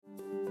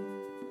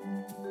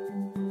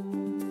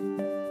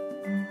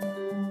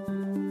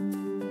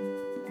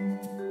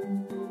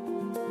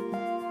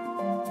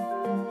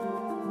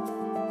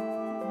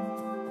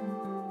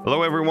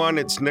Hello, everyone.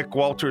 It's Nick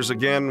Walters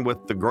again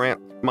with the Grant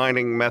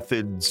Mining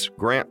Methods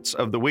Grants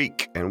of the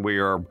Week, and we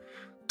are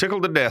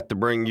tickled to death to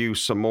bring you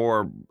some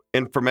more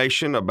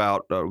information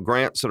about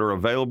grants that are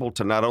available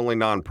to not only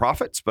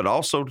nonprofits, but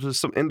also to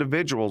some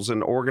individuals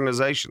and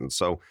organizations.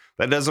 So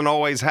that doesn't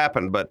always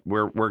happen, but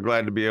we're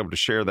glad to be able to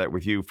share that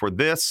with you for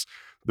this,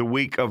 the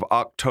week of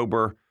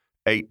October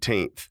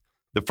 18th.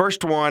 The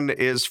first one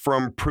is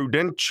from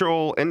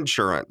Prudential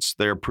Insurance,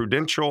 their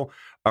Prudential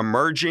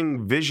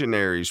Emerging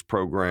Visionaries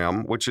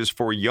program, which is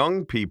for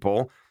young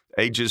people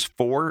ages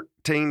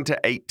 14 to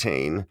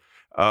 18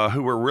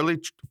 who are really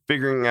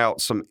figuring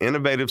out some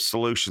innovative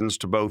solutions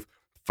to both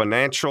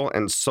financial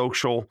and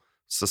social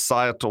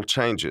societal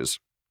changes.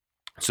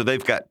 So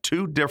they've got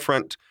two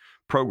different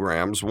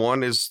programs.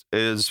 One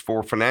is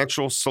for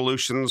financial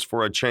solutions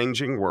for a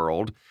changing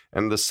world,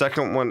 and the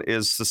second one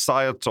is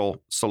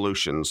societal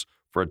solutions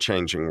for a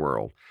changing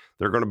world.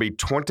 There are going to be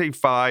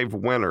 25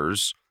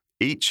 winners,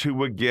 each who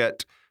would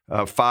get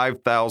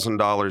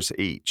 $5,000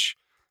 each.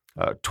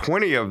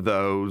 20 of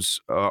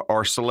those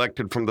are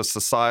selected from the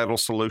societal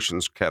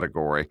solutions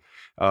category.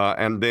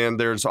 And then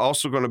there's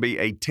also going to be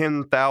a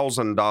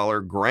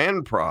 $10,000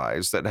 grand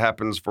prize that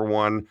happens for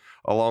one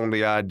along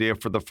the idea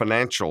for the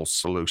financial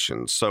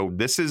solutions. So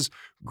this is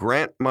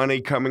grant money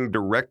coming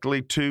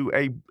directly to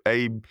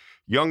a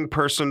young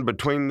person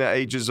between the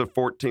ages of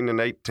 14 and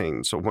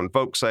 18. So when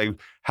folks say,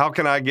 how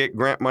can I get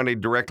grant money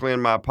directly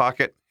in my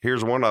pocket?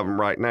 Here's one of them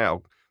right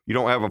now. You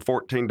don't have a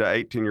 14 to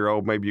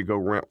 18-year-old, maybe you go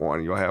rent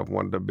one. You'll have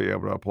one to be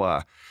able to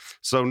apply.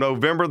 So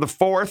November the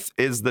 4th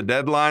is the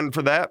deadline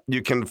for that.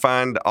 You can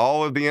find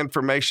all of the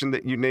information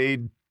that you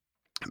need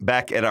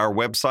back at our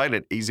website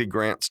at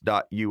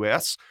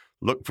easygrants.us.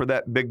 Look for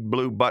that big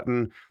blue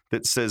button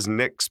that says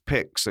Nick's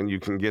Picks, and you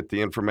can get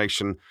the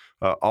information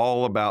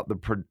all about the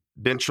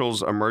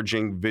Prudential's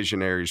Emerging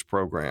Visionaries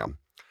program.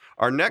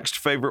 Our next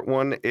favorite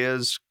one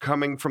is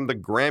coming from the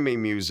Grammy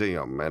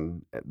Museum.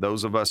 And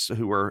those of us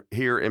who are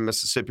here in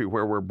Mississippi,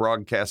 where we're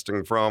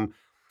broadcasting from,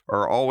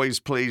 are always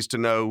pleased to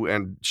know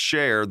and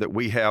share that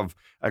we have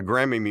a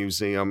Grammy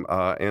Museum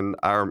in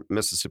our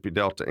Mississippi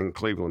Delta in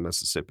Cleveland,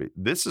 Mississippi.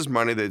 This is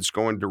money that's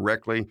going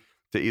directly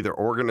to either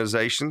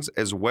organizations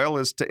as well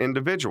as to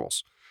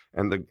individuals.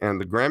 And the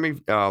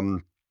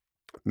Grammy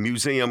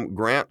Museum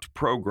Grant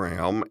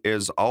Program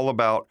is all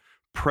about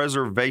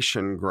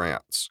preservation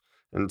grants.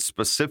 And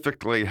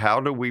specifically,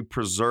 how do we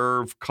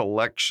preserve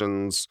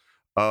collections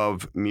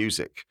of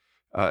music?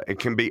 It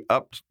can be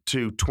up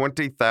to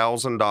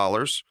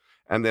 $20,000,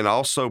 and then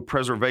also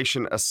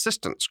preservation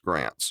assistance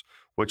grants,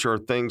 which are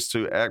things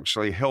to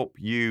actually help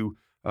you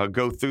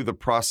go through the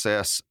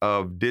process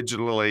of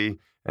digitally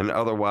and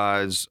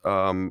otherwise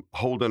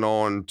holding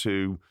on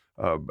to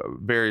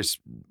various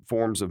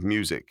forms of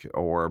music,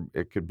 or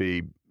it could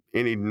be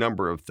any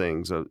number of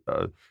things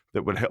that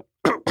would help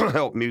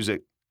help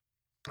music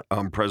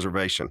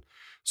preservation.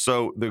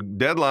 So the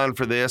deadline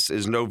for this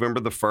is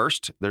November the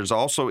 1st. There's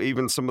also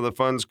even some of the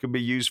funds could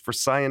be used for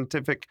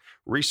scientific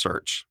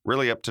research,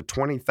 really up to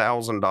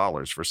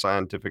 $20,000 for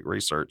scientific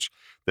research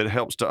that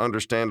helps to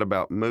understand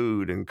about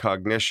mood and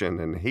cognition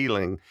and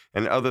healing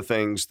and other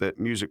things that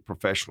music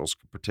professionals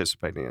can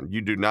participate in. You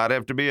do not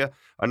have to be a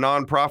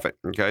nonprofit,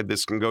 okay?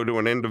 This can go to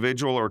an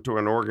individual or to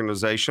an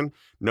organization.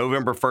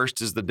 November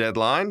 1st is the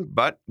deadline,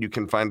 but you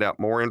can find out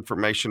more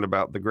information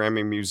about the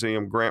Grammy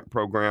Museum Grant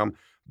Program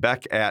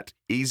back at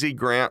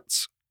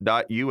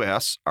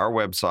easygrants.us, our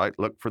website.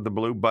 Look for the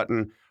blue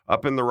button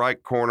up in the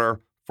right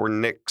corner for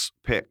Nick's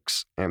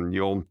Picks, and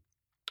you'll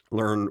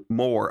learn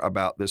more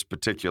about this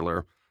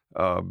particular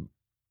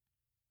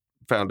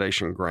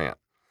foundation grant.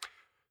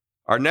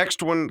 Our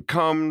next one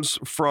comes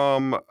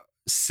from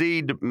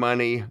Seed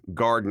Money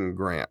Garden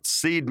Grants.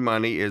 Seed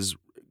Money is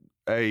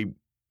a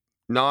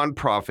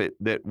nonprofit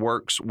that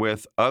works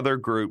with other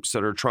groups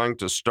that are trying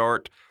to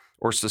start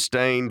or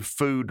sustain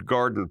food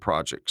garden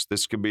projects.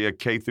 This could be a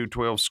K through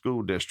 12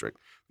 school district.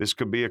 This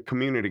could be a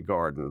community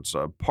gardens,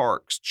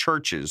 parks,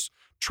 churches,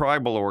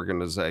 tribal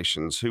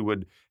organizations who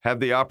would have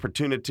the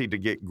opportunity to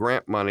get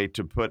grant money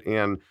to put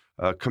in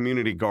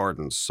community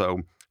gardens.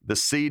 So the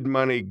Seed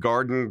Money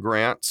Garden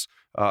Grants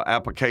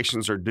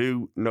applications are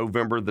due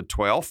November the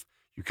 12th.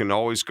 You can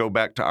always go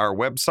back to our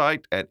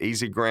website at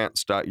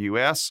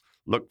easygrants.us.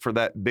 Look for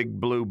that big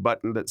blue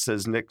button that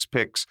says Nick's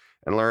Picks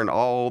and learn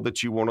all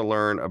that you want to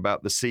learn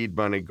about the Seed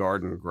Money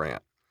Garden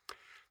Grant.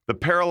 The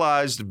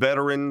Paralyzed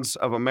Veterans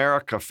of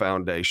America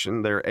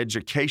Foundation, their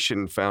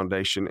education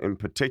foundation in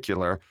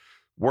particular,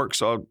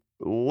 works a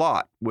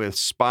lot with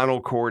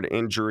spinal cord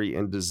injury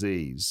and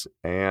disease.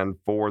 And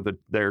for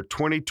their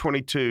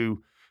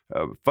 2022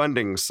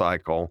 funding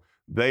cycle,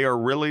 they are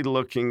really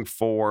looking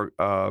for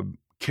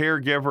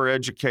caregiver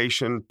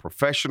education,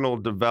 professional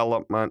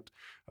development,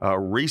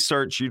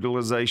 research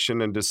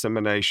utilization and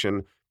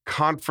dissemination,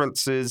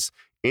 conferences,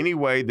 any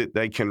way that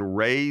they can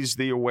raise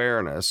the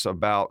awareness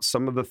about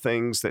some of the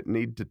things that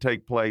need to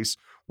take place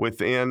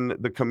within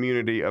the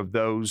community of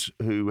those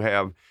who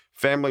have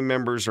family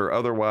members or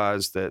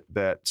otherwise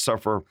that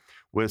suffer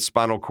with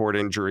spinal cord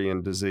injury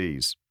and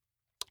disease.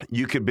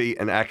 You could be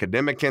an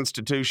academic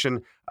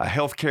institution, a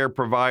healthcare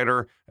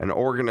provider, an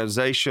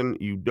organization.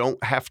 You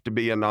don't have to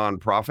be a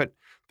nonprofit.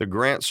 The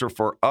grants are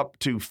for up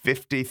to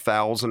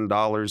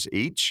 $50,000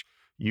 each.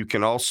 You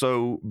can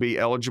also be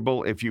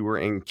eligible if you were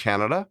in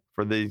Canada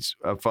for these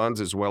funds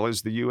as well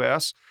as the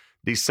U.S.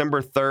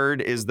 December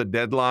 3rd is the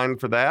deadline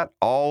for that.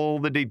 All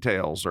the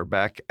details are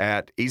back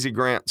at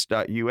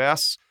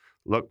easygrants.us.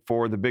 Look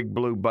for the big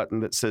blue button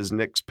that says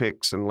Nick's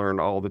Picks and learn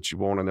all that you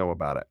want to know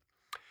about it.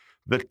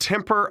 The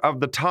Temper of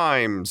the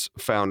Times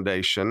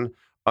Foundation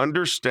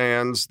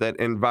understands that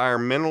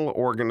environmental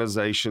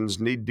organizations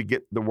need to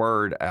get the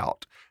word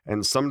out.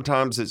 And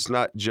sometimes it's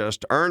not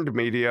just earned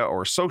media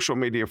or social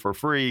media for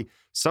free.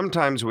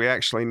 Sometimes we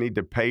actually need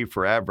to pay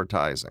for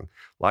advertising,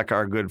 like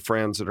our good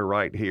friends that are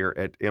right here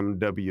at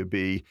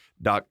mwb.com.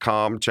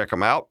 Check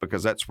them out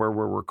because that's where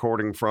we're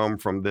recording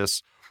from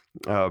this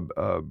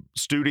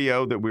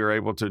studio that we were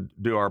able to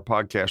do our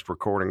podcast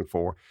recording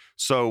for.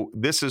 So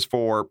this is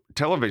for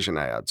television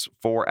ads,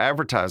 for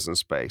advertising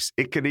space.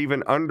 It could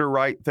even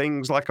underwrite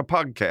things like a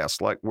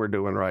podcast like we're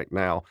doing right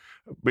now,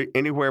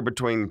 anywhere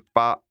between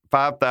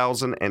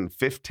 $5,000 and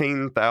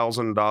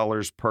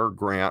 $15,000 per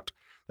grant.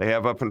 They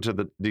have up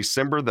until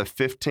December the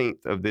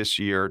 15th of this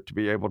year to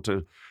be able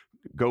to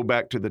go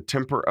back to the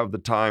Temper of the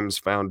Times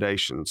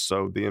Foundation.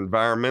 So the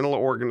environmental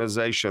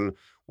organization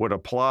would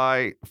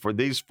apply for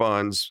these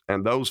funds,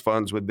 and those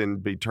funds would then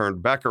be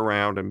turned back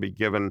around and be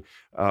given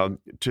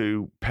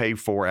to pay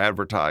for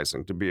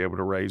advertising to be able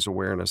to raise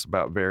awareness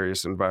about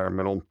various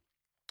environmental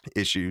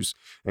issues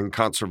and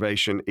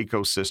conservation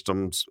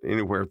ecosystems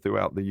anywhere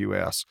throughout the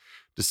U.S.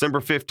 December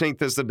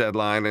 15th is the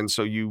deadline, and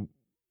so you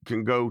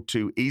can go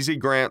to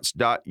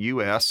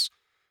easygrants.us,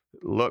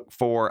 look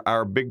for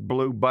our big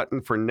blue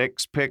button for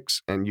Nick's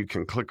Picks, and you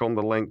can click on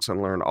the links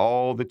and learn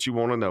all that you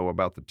want to know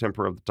about the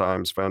Temper of the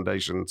Times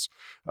Foundation's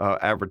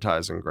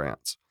advertising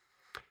grants.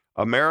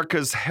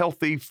 America's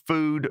Healthy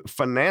Food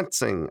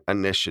Financing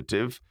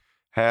Initiative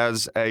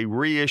has a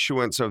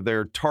reissuance of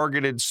their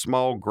Targeted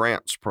Small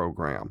Grants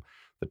Program.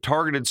 The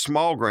Targeted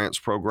Small Grants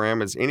Program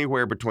is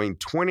anywhere between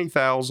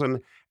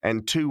 $20,000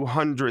 and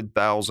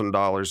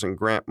 $200,000 in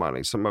grant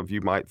money. Some of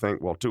you might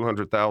think, well,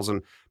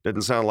 $200,000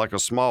 doesn't sound like a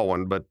small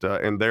one, but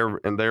in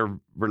their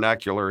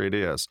vernacular, it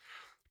is.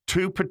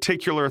 Two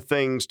particular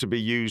things to be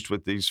used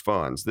with these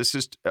funds. This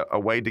is a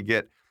way to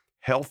get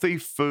healthy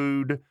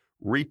food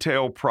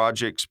retail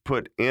projects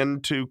put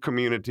into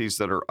communities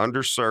that are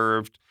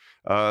underserved.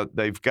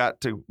 They've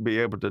got to be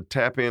able to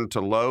tap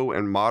into low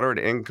and moderate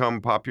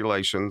income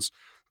populations.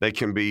 They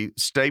can be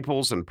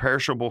staples and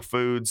perishable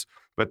foods,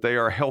 but they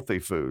are healthy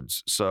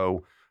foods.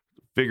 So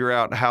figure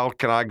out how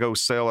can I go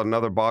sell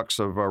another box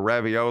of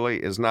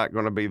ravioli is not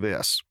going to be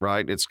this,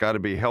 right? It's got to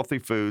be healthy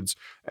foods.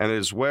 And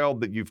as well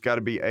that you've got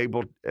to be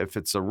able, if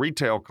it's a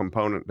retail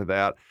component to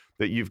that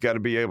you've got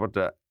to be able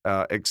to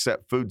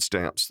accept food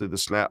stamps through the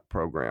SNAP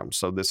program.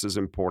 So this is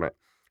important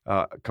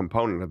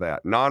component of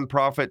that.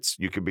 Nonprofits,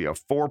 you could be a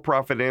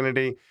for-profit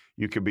entity.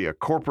 You could be a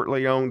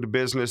corporately owned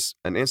business,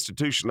 an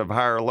institution of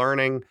higher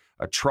learning,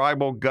 a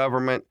tribal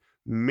government.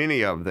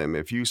 Many of them,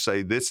 if you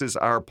say this is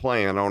our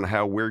plan on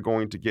how we're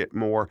going to get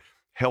more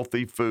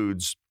healthy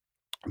foods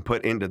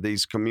put into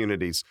these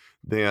communities,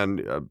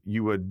 then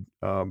you would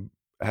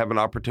have an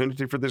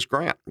opportunity for this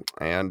grant.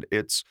 And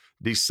it's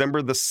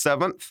December the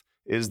 7th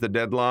is the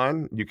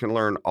deadline. You can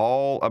learn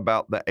all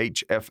about the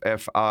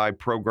HFFI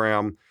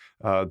program,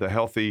 the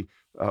Healthy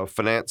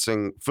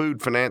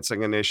Food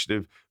Financing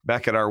Initiative,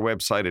 back at our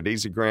website at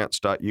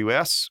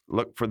easygrants.us.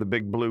 Look for the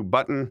big blue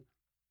button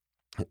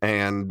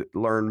and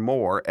learn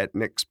more at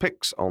Nick's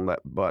Picks on that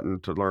button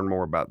to learn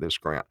more about this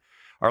grant.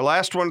 Our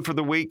last one for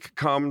the week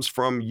comes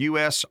from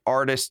U.S.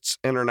 Artists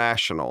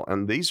International,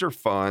 and these are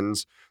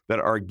funds that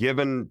are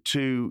given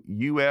to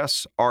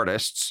U.S.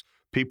 artists,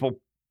 people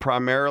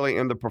primarily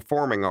in the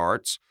performing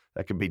arts.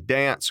 That could be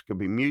dance, it could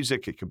be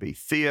music, it could be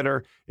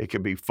theater, it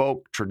could be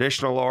folk,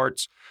 traditional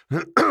arts.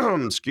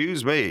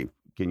 Excuse me.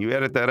 Can you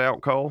edit that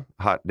out, Cole?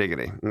 Hot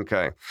diggity.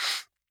 Okay.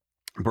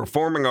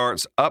 Performing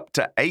arts up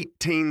to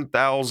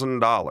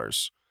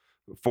 $18,000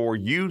 for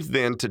you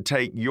then to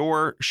take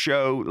your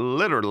show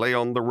literally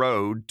on the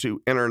road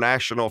to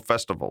international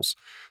festivals.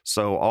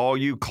 So all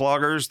you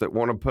cloggers that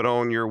want to put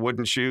on your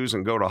wooden shoes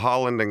and go to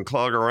Holland and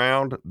clog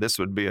around, this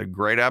would be a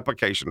great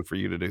application for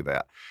you to do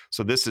that.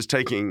 So this is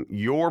taking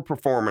your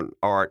performing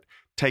art,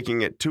 taking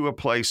it to a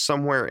place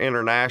somewhere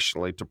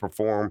internationally to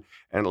perform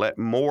and let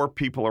more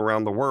people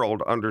around the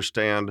world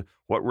understand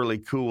what really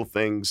cool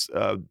things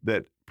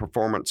that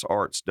performance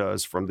arts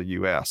does from the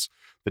U.S.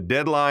 The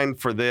deadline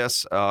for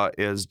this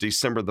is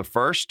December the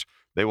 1st.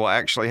 They will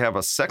actually have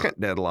a second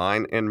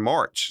deadline in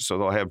March, so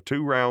they'll have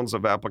 2 rounds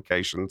of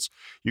applications.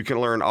 You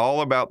can learn all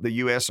about the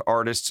U.S.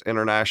 Artists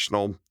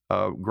International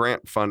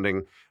grant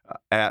funding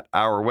at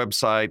our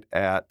website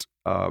at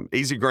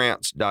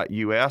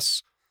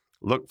easygrants.us.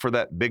 Look for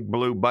that big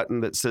blue button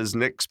that says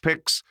Nick's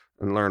Picks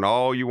and learn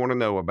all you want to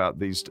know about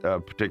these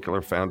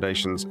particular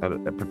foundations,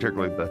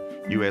 particularly the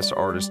U.S.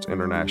 Artists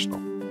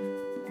International.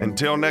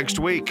 Until next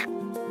week,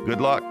 good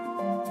luck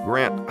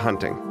grant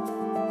hunting.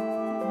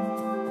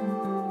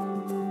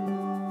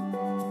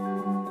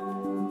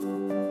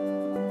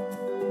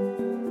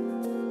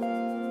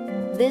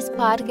 This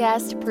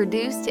podcast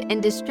produced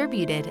and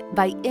distributed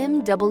by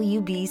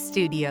MWB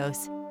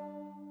Studios.